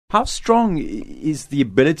How strong is the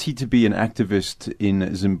ability to be an activist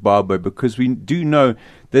in Zimbabwe? Because we do know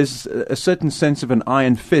there's a certain sense of an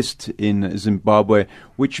iron fist in Zimbabwe,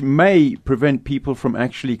 which may prevent people from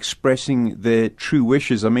actually expressing their true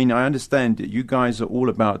wishes. I mean, I understand you guys are all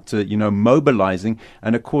about, mobilizing.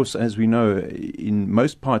 And of course, as we know, in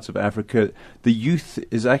most parts of Africa, the youth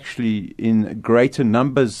is actually in greater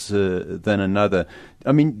numbers than another.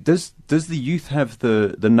 I mean, does the youth have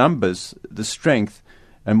the numbers, the strength,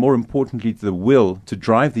 and more importantly, the will to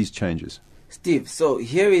drive these changes? Steve, so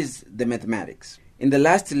here is the mathematics. In the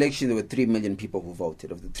last election, there were 3 million people who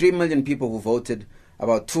voted. Of the 3 million people who voted,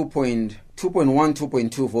 about 2.1,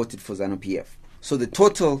 2.2 voted for ZANU-PF. So the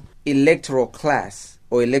total electoral class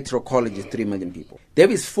or electoral college is 3 million people.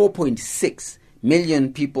 There is 4.6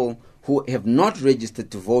 million people who have not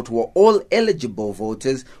registered to vote, who are all eligible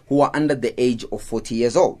voters, who are under the age of 40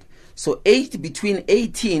 years old. So aged between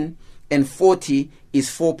 18 and 40 is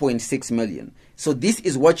 4.6 million. So this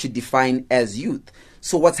is what you define as youth.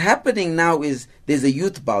 So what's happening now is there's a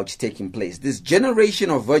youth bulge taking place. This generation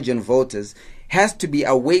of virgin voters has to be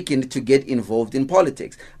awakened to get involved in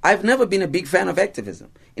politics. I've never been a big fan of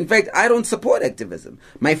activism. In fact, I don't support activism.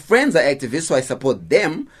 My friends are activists, so I support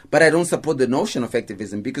them, but I don't support the notion of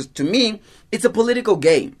activism because to me, it's a political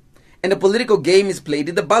game. And the political game is played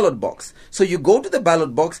in the ballot box. So you go to the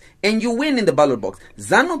ballot box and you win in the ballot box.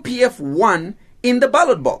 ZANU-PF won in the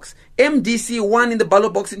ballot box. MDC won in the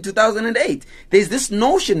ballot box in 2008. There's this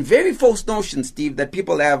notion, very false notion, Steve, that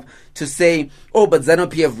people have to say, oh, but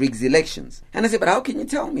ZANU-PF rigs elections. And I say, but how can you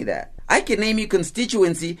tell me that? I can name you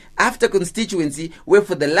constituency after constituency where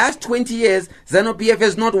for the last 20 years, ZANU-PF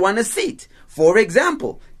has not won a seat. For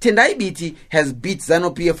example, Tendai Biti has beat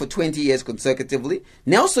ZANU-PF for 20 years consecutively.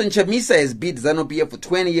 Nelson Chamisa has beat ZANU-PF for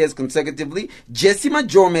 20 years consecutively. Jesse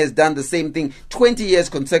Majome has done the same thing 20 years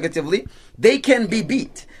consecutively. They can be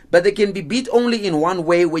beat, but they can be beat only in one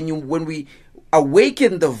way when we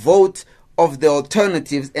awaken the vote of the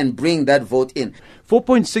alternatives and bring that vote in.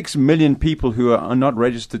 4.6 million people who are not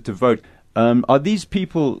registered to vote. Are these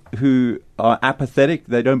people who are apathetic?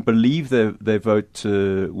 They don't believe their vote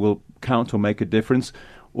will count or make a difference?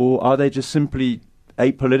 Or are they just simply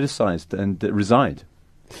apoliticized and reside?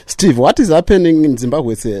 Steve, what is happening in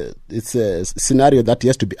Zimbabwe it's a scenario that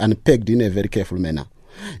has to be unpacked in a very careful manner.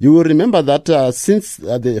 You will remember that since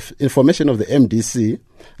the information of the MDC,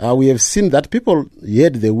 we have seen that people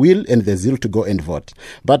had the will and the zeal to go and vote.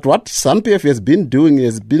 But what ZANU-PF has been doing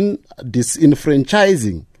has been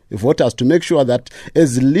disenfranchising voters to make sure that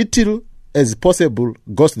as little as possible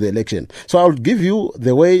goes to the election. So I'll give you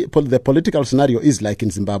the way the political scenario is like in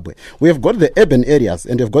Zimbabwe. We have got the urban areas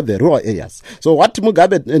and we've got the rural areas. So what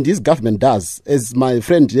Mugabe and his government does, as my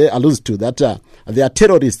friend here alludes to, that they are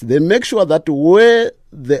terrorists. They make sure that where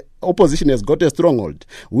the opposition has got a stronghold,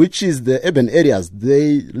 which is the urban areas,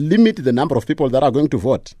 they limit the number of people that are going to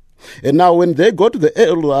vote. And now when they go to the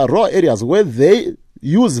rural areas where they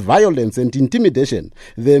use violence and intimidation,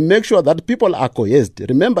 they make sure that people are coerced.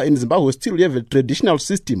 Remember, in Zimbabwe, we still have a traditional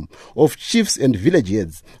system of chiefs and village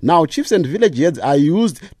heads. Now, chiefs and village heads are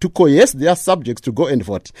used to coerce their subjects to go and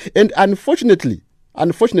vote. And unfortunately, I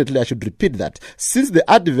should repeat that, since the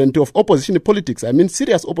advent of opposition politics, I mean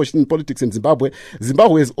serious opposition politics in Zimbabwe,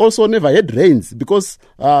 Zimbabwe has also never had rains because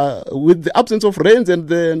with the absence of rains and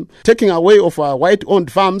the taking away of white-owned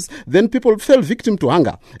farms, then people fell victim to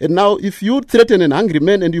hunger. And now if you threaten an hungry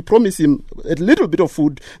man and you promise him a little bit of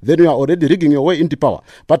food, then you are already rigging your way into power.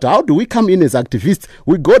 But how do we come in as activists?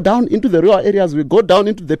 We go down into the rural areas, we go down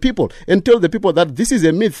into the people and tell the people that this is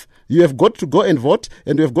a myth. You have got to go and vote,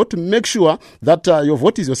 and you have got to make sure that your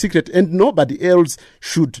vote is your secret, and nobody else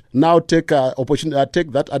should now take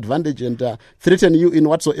that advantage and threaten you in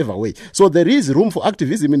whatsoever way. So there is room for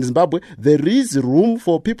activism in Zimbabwe. There is room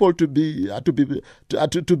for people to be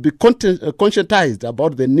conscientized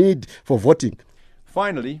about the need for voting.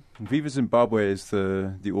 Finally, Viva Zimbabwe is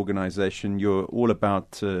the organization. You're all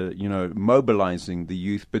about mobilizing the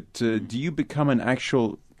youth, but do you become an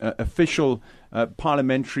actual official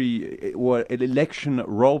parliamentary or election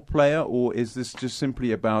role player, or is this just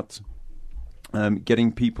simply about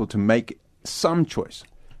getting people to make some choice?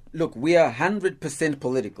 Look, we are 100%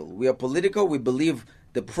 political. We are political. We believe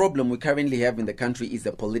the problem we currently have in the country is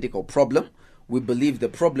a political problem. We believe the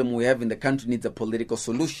problem we have in the country needs a political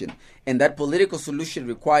solution. And that political solution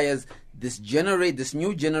requires this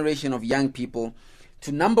new generation of young people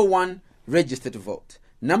to, number one, register to vote.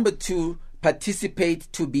 Number two,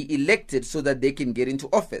 participate to be elected so that they can get into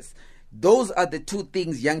office. Those are the two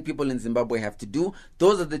things young people in Zimbabwe have to do.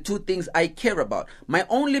 Those are the two things I care about. My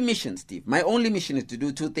only mission, Steve, my only mission is to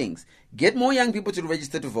do two things. Get more young people to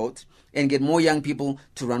register to vote and get more young people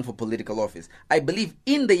to run for political office. I believe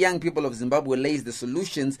in the young people of Zimbabwe lays the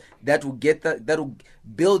solutions that will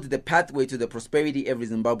build the pathway to the prosperity every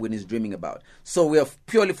Zimbabwean is dreaming about. So we are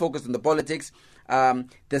purely focused on the politics.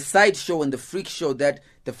 The sideshow and the freak show that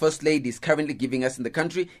the First Lady is currently giving us in the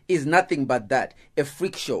country is nothing but that, a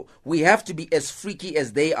freak show. We have to be as freaky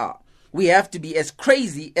as they are. We have to be as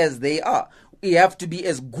crazy as they are. We have to be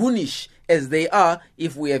as goonish as they are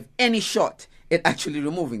if we have any shot at actually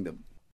removing them.